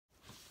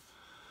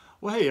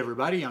Well, hey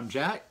everybody, I'm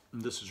Jack,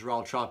 and this is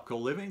Raw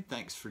Tropical Living.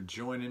 Thanks for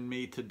joining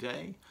me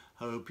today.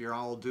 Hope you're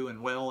all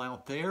doing well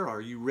out there.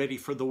 Are you ready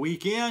for the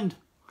weekend?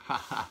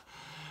 I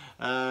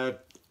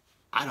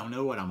don't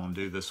know what I'm going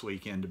to do this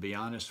weekend, to be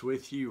honest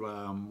with you.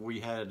 We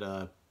had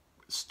a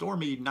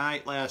stormy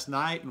night last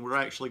night, and we're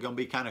actually going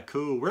to be kind of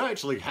cool. We're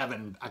actually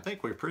having, I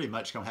think we're pretty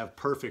much going to have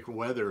perfect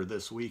weather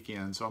this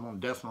weekend, so I'm going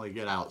to definitely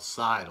get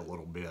outside a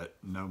little bit,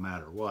 no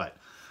matter what.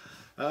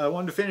 I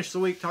wanted to finish the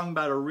week talking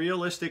about a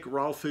realistic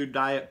raw food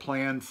diet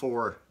plan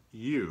for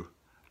you.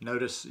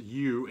 Notice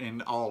you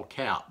in all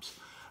caps.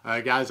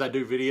 Guys, I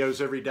do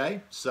videos every day,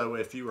 so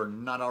if you are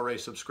not already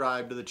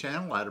subscribed to the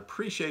channel, I'd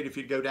appreciate if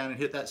you'd go down and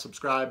hit that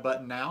subscribe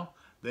button now.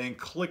 Then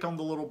click on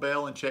the little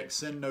bell and check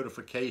send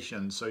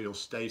notifications so you'll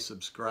stay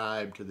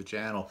subscribed to the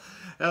channel.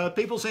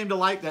 People seem to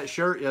like that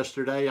shirt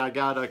yesterday. I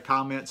got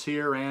comments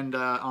here and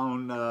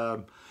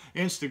on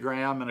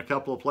Instagram and a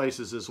couple of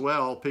places as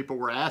well. People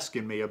were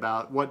asking me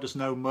about what does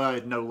no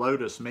mud, no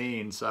lotus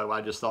mean, so I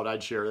just thought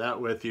I'd share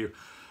that with you.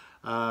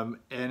 And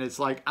it's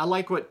like, I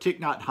like what Thich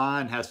Nhat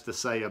Hanh has to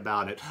say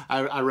about it.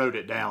 I wrote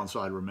it down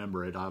so I'd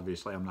remember it.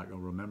 Obviously, I'm not going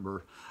to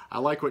remember. I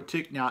like what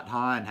Thich Nhat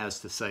Hanh has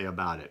to say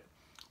about it.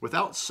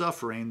 Without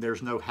suffering,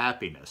 there's no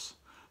happiness.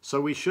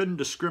 So we shouldn't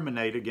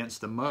discriminate against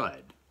the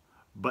mud.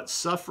 But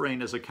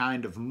suffering is a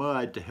kind of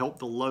mud to help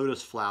the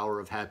lotus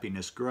flower of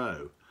happiness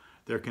grow.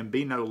 There can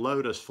be no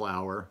lotus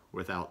flower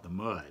without the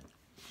mud.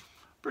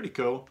 Pretty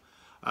cool.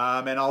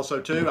 And also,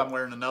 too, I'm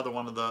wearing another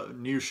one of the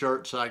new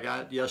shirts I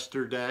got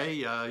yesterday.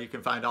 You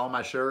can find all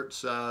my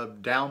shirts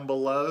down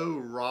below,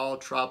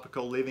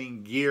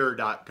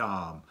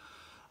 rawtropicallivinggear.com.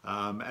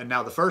 And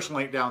now the first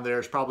link down there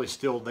is probably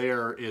still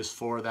there, is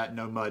for that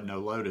no mud, no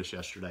lotus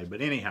yesterday.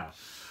 But anyhow,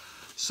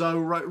 so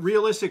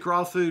realistic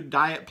raw food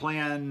diet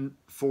plan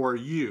for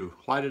you.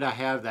 Why did I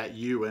have that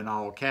you in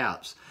all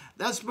caps?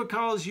 That's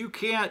because you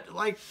can't,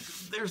 like,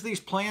 there's these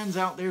plans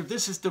out there.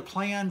 This is the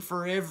plan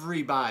for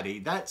everybody.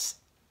 That's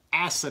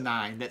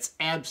asinine. That's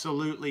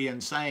absolutely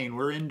insane.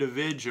 We're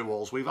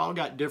individuals. We've all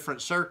got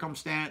different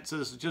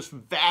circumstances, just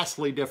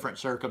vastly different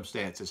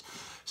circumstances.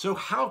 So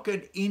how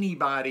could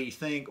anybody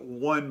think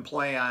one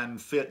plan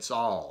fits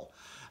all?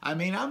 I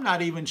mean, I'm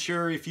not even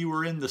sure if you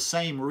were in the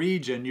same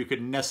region, you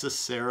could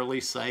necessarily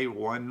say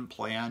one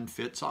plan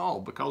fits all,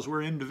 because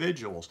we're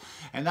individuals.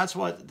 And that's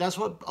what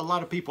a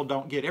lot of people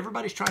don't get.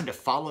 Everybody's trying to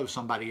follow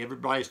somebody.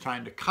 Everybody's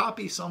trying to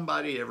copy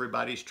somebody.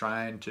 Everybody's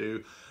trying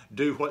to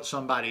do what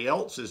somebody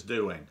else is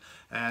doing.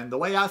 And the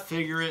way I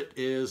figure it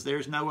is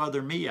there's no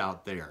other me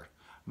out there.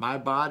 My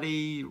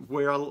body,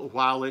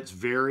 while it's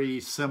very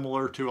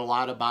similar to a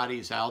lot of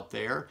bodies out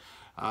there,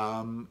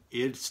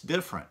 it's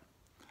different.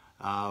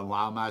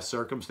 While my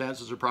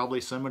circumstances are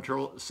probably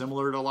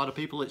similar to a lot of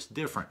people, it's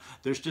different.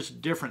 There's just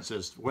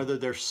differences, whether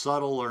they're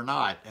subtle or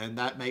not, and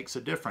that makes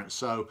a difference.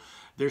 So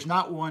there's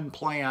not one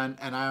plan,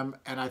 and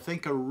I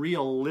think a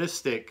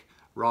realistic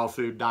raw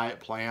food diet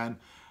plan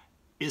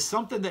is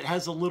something that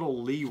has a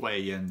little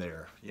leeway in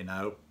there, you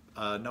know,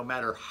 no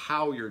matter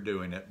how you're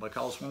doing it,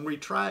 because when we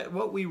try,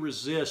 what we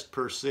resist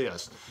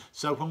persists.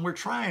 So when we're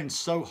trying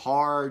so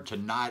hard to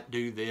not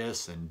do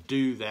this and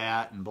do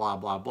that and blah,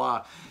 blah,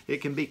 blah, it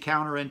can be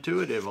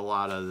counterintuitive a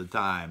lot of the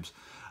times.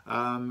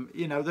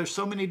 You know, there's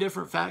so many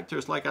different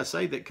factors, like I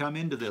say, that come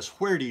into this.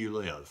 Where do you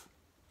live?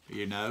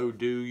 You know,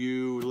 do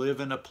you live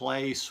in a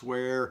place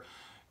where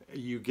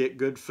you get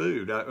good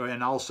food?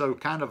 And also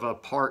kind of a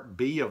part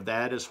B of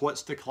that is,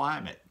 what's the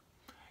climate?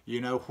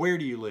 You know, where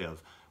do you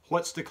live?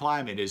 What's the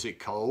climate? Is it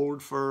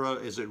cold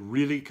is it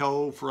really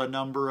cold for a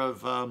number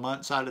of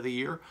months out of the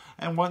year?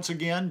 And once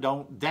again,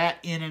 that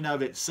in and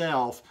of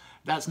itself,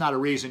 that's not a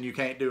reason you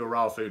can't do a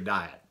raw food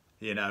diet.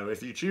 You know,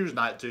 if you choose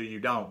not to, you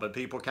don't. But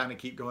people kind of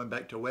keep going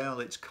back to, well,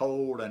 it's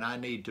cold and I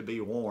need to be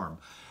warm.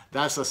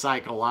 That's a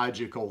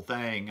psychological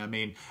thing. I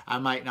mean, I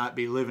might not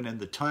be living in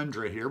the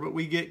tundra here, but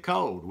we get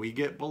cold. We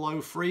get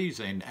below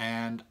freezing.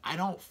 And I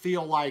don't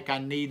feel like I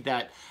need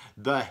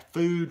the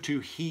food to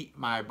heat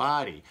my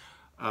body.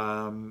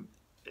 I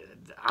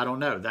don't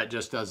know. That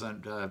just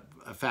doesn't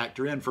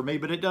factor in for me,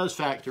 but it does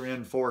factor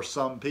in for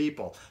some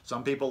people.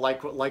 Some people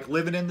like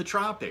living in the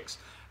tropics.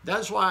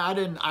 That's why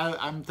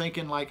I'm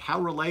thinking, like, how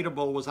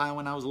relatable was I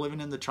when I was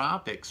living in the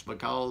tropics?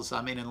 Because,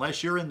 I mean,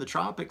 unless you're in the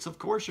tropics, of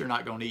course you're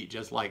not going to eat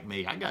just like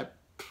me. I got,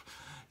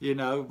 you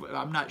know,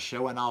 I'm not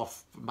showing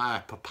off my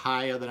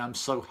papaya that I'm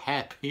so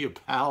happy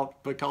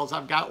about, because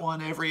I've got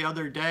one every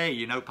other day,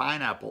 you know,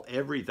 pineapple,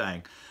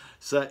 everything.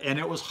 So, and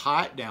it was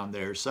hot down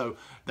there, so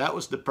that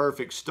was the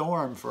perfect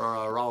storm for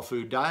a raw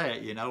food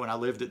diet. You know, when I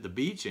lived at the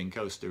beach in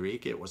Costa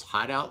Rica, it was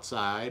hot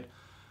outside.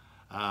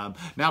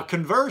 Now,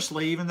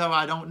 conversely, even though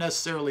I don't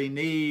necessarily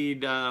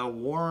need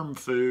warm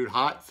food,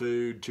 hot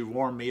food to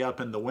warm me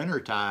up in the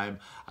wintertime,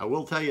 I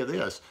will tell you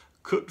this: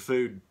 cooked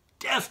food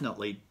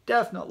definitely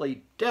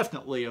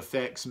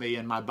affects me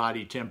and my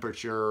body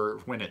temperature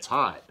when it's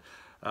hot.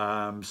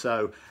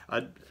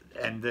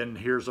 And then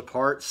here's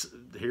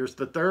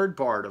the third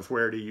part of,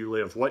 where do you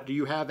live? What do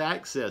you have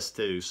access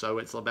to? So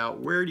it's about,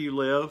 where do you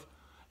live?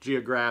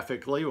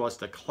 geographically? What's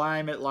the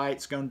climate like?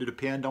 It's going to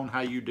depend on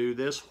how you do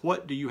this.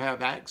 What do you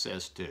have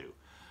access to?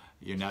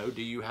 You know,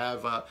 do you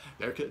have,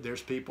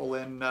 there's people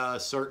in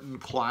certain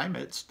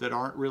climates that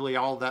aren't really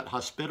all that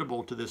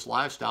hospitable to this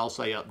lifestyle,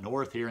 say up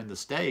north here in the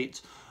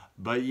States,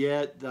 but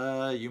yet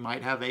you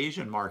might have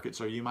Asian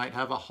markets, or you might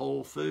have a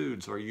Whole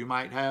Foods, or you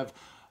might have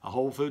a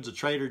Whole Foods, a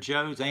Trader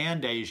Joe's,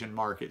 and Asian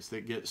markets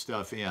that get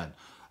stuff in.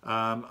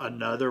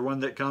 Another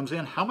one that comes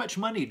in, how much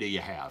money do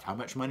you have? How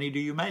much money do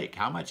you make?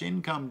 How much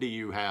income do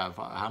you have?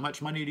 How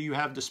much money do you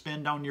have to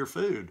spend on your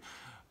food?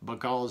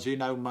 Because, you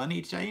know,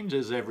 money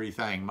changes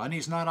everything.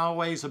 Money's not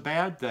always a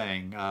bad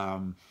thing.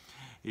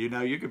 You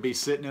know, you could be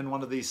sitting in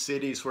one of these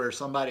cities where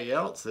somebody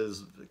else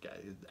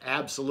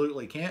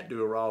absolutely can't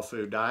do a raw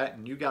food diet,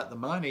 and you got the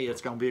money.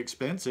 It's going to be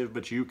expensive,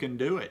 but you can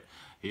do it.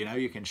 You know,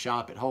 you can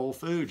shop at Whole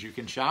Foods. You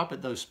can shop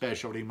at those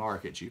specialty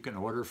markets. You can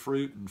order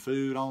fruit and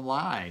food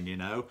online, you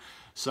know.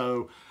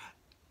 So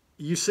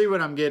you see what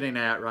I'm getting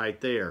at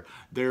right there.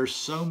 There's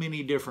so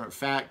many different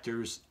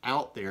factors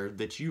out there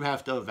that you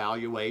have to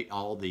evaluate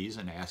all these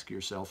and ask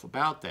yourself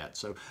about that.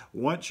 So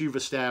once you've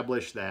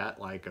established that,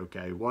 like,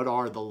 okay, what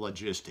are the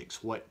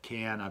logistics? What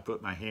can I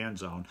put my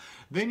hands on?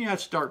 Then you have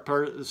to start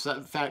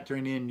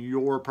factoring in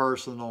your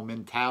personal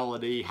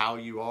mentality, how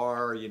you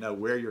are, you know,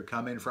 where you're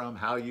coming from,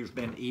 how you've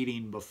been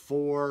eating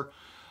before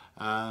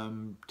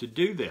to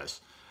do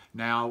this.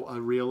 Now,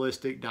 a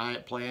realistic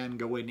diet plan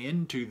going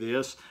into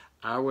this,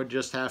 I would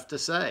just have to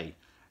say,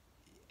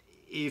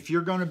 if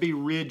you're going to be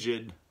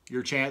rigid,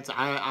 your chance,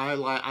 I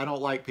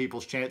don't like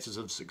people's chances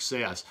of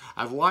success.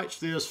 I've watched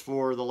this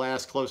for the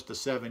last close to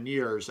 7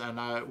 years, and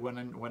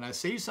when I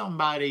see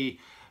somebody,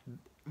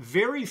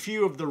 very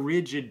few of the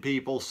rigid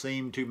people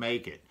seem to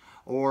make it.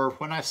 Or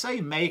when I say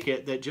make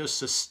it, that just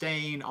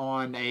sustain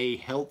on a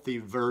healthy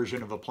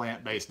version of a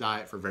plant-based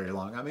diet for very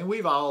long. I mean,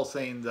 we've all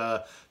seen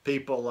the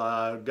people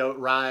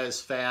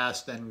rise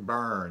fast and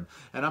burn.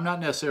 And I'm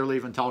not necessarily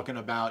even talking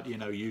about, you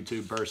know,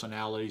 YouTube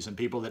personalities and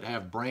people that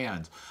have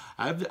brands.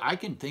 I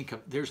can think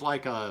of, there's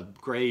like a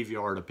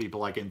graveyard of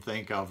people I can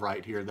think of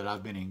right here that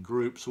I've been in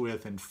groups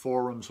with and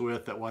forums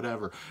with, that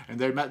whatever.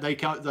 And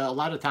a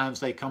lot of times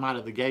they come out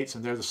of the gates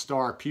and they're the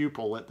star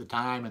pupil at the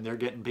time, and they're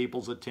getting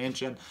people's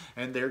attention,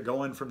 and they're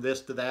going from this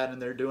to that, and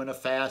they're doing a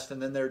fast,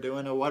 and then they're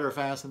doing a water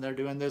fast, and they're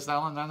doing this,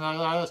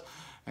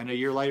 and a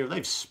year later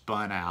they've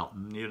spun out,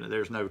 and you know,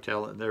 there's no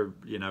telling,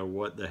 you know,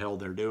 what the hell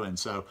they're doing.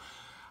 So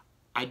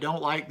I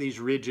don't like these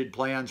rigid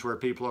plans where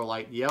people are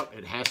like, yep,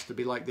 it has to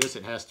be like this,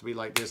 it has to be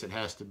like this, it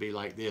has to be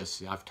like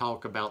this. I've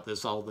talked about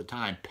this all the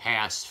time,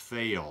 pass,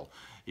 fail.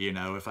 You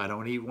know, if I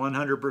don't eat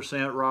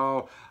 100%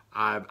 raw,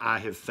 I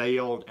have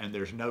failed, and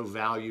there's no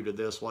value to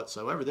this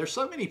whatsoever. There's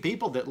so many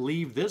people that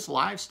leave this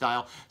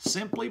lifestyle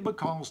simply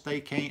because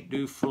they can't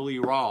do fully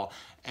raw.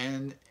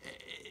 And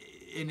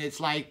it's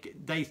like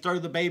they throw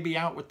the baby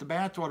out with the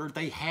bathwater.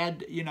 They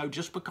had, you know,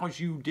 just because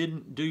you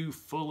didn't do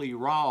fully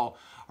raw,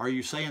 are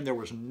you saying there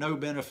was no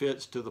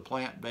benefits to the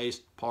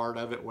plant-based part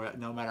of it,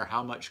 no matter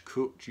how much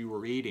cooked you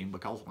were eating?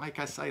 Because like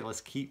I say,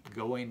 let's keep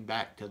going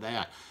back to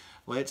that.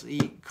 Let's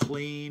eat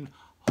clean,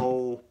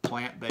 whole,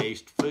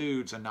 plant-based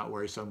foods and not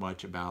worry so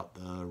much about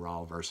the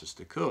raw versus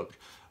the cooked.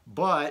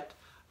 But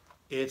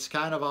it's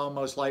kind of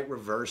almost like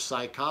reverse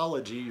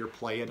psychology. You're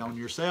playing on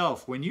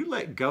yourself. When you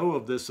let go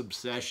of this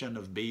obsession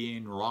of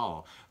being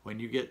raw, when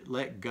you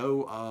let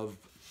go of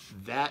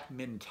that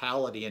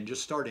mentality and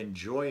just start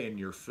enjoying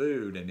your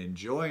food and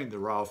enjoying the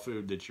raw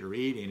food that you're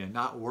eating, and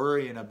not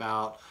worrying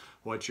about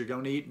what you're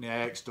going to eat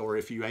next, or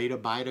if you ate a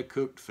bite of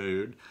cooked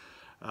food,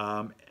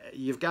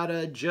 you've got to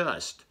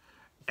adjust.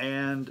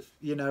 And,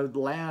 you know,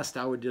 last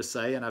I would just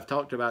say, and I've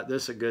talked about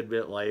this a good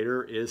bit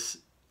later, is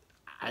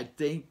I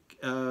think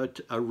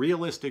a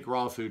realistic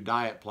raw food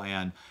diet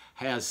plan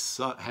has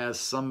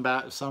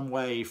some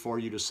way for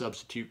you to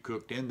substitute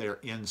cooked in there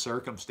in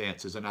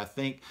circumstances. And I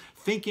think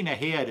thinking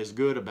ahead is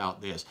good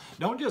about this.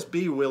 Don't just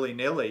be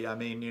willy-nilly. I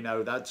mean, you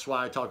know, that's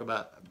why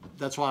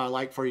I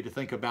like for you to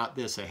think about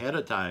this ahead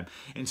of time.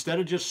 Instead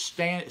of just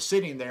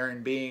sitting there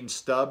and being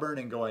stubborn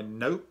and going,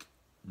 nope,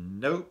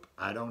 nope,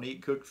 I don't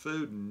eat cooked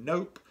food,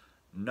 nope,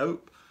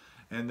 nope.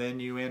 And then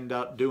you end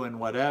up doing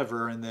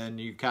whatever, and then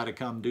you kind of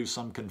come do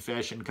some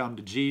confession, come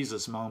to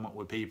Jesus moment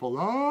with people.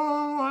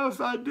 Oh, if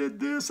I did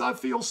this, I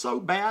feel so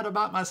bad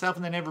about myself.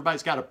 And then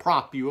everybody's got to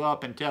prop you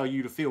up and tell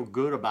you to feel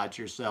good about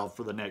yourself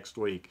for the next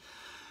week.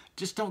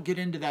 Just don't get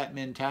into that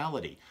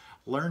mentality.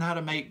 Learn how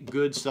to make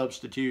good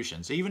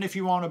substitutions. Even if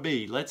you want to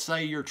be, let's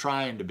say you're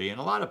trying to be, and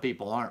a lot of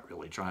people aren't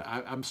really trying.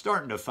 I'm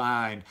starting to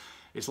find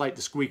it's like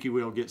the squeaky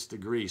wheel gets the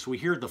grease. We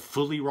hear the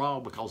fully raw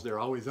because they're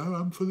always, oh,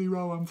 I'm fully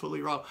raw, I'm fully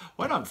raw.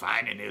 What I'm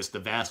finding is the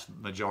vast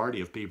majority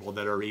of people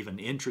that are even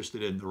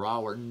interested in the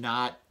raw are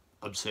not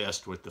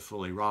obsessed with the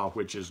fully raw,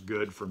 which is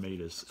good for me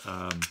to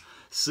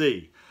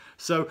see.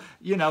 So,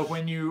 you know,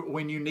 when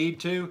you need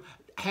to,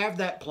 have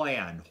that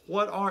plan.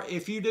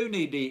 If you do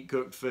need to eat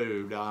cooked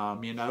food,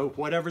 you know,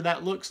 whatever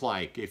that looks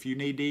like. If you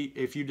need to eat,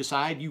 if you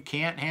decide you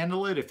can't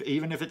handle it,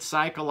 even if it's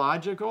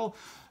psychological,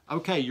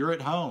 okay, you're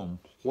at home.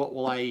 What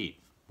will I eat?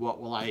 What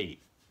will I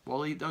eat?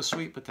 Well, eat those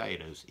sweet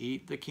potatoes,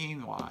 eat the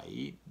quinoa,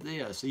 eat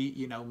this, eat,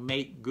 you know,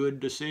 make good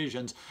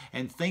decisions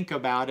and think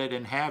about it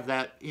and have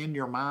that in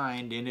your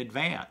mind in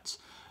advance.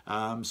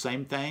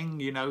 Same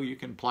thing, you know, you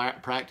can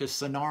practice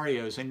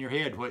scenarios in your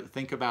head.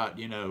 Think about,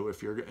 you know,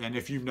 if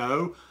you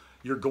know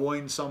you're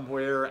going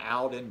somewhere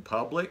out in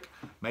public,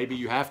 maybe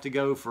you have to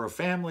go for a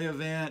family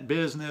event,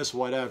 business,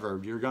 whatever.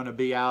 You're going to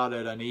be out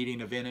at an eating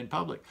event in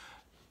public.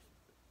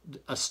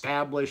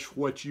 Establish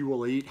what you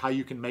will eat, how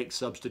you can make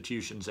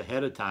substitutions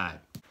ahead of time.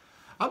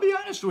 I'll be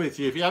honest with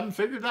you, if you haven't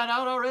figured that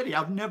out already,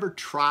 I've never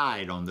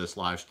tried on this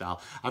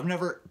lifestyle. I've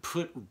never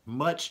put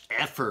much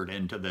effort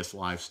into this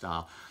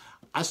lifestyle.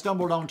 I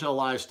stumbled onto a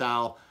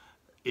lifestyle.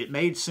 It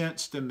made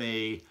sense to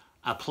me.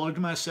 I plugged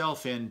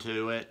myself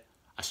into it.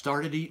 I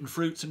started eating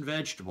fruits and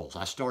vegetables.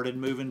 I started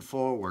moving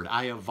forward.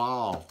 I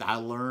evolved. I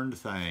learned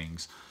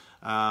things.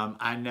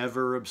 I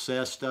never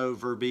obsessed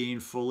over being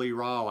fully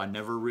raw. I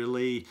never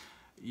really,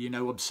 you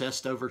know,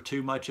 obsessed over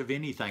too much of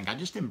anything. I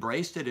just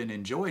embraced it and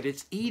enjoyed it.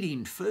 It's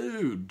eating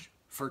food,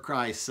 for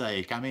Christ's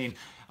sake. I mean,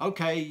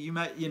 okay, you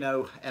might, you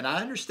know, and I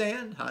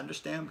understand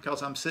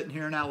because I'm sitting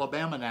here in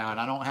Alabama now and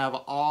I don't have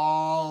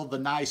all the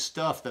nice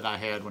stuff that I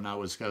had when I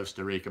was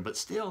Costa Rica, but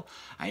still,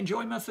 I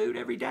enjoy my food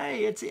every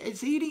day.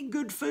 It's eating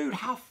good food.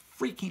 How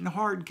freaking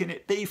hard can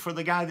it be for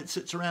the guy that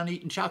sits around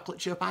eating chocolate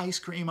chip ice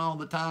cream all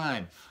the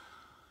time?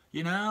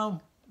 You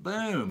know,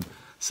 boom.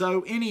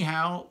 So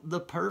anyhow,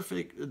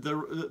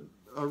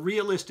 a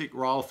realistic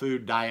raw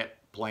food diet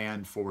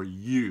plan for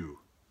you.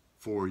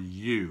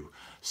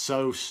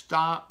 So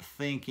stop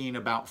thinking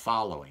about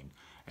following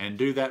and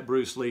do that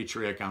Bruce Lee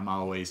trick I'm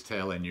always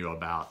telling you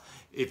about.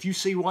 If you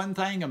see one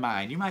thing of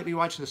mine, you might be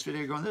watching this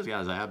video going, this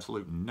guy's an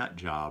absolute nut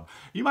job.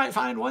 You might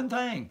find one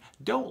thing.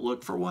 Don't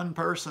look for one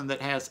person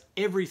that has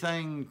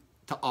everything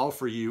to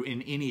offer you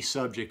in any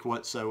subject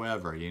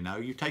whatsoever. You know,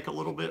 you take a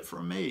little bit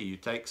from me, you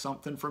take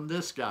something from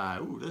this guy.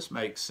 Ooh, this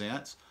makes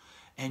sense.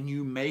 And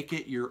you make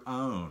it your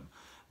own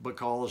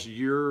because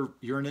you're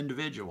an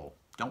individual.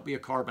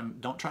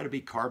 Don't try to be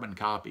carbon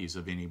copies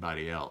of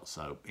anybody else.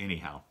 So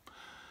anyhow,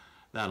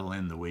 that'll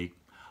end the week.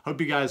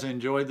 Hope you guys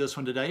enjoyed this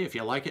one today. If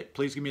you like it,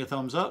 please give me a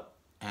thumbs up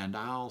and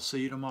I'll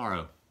see you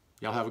tomorrow.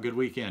 Y'all have a good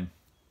weekend.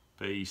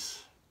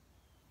 Peace.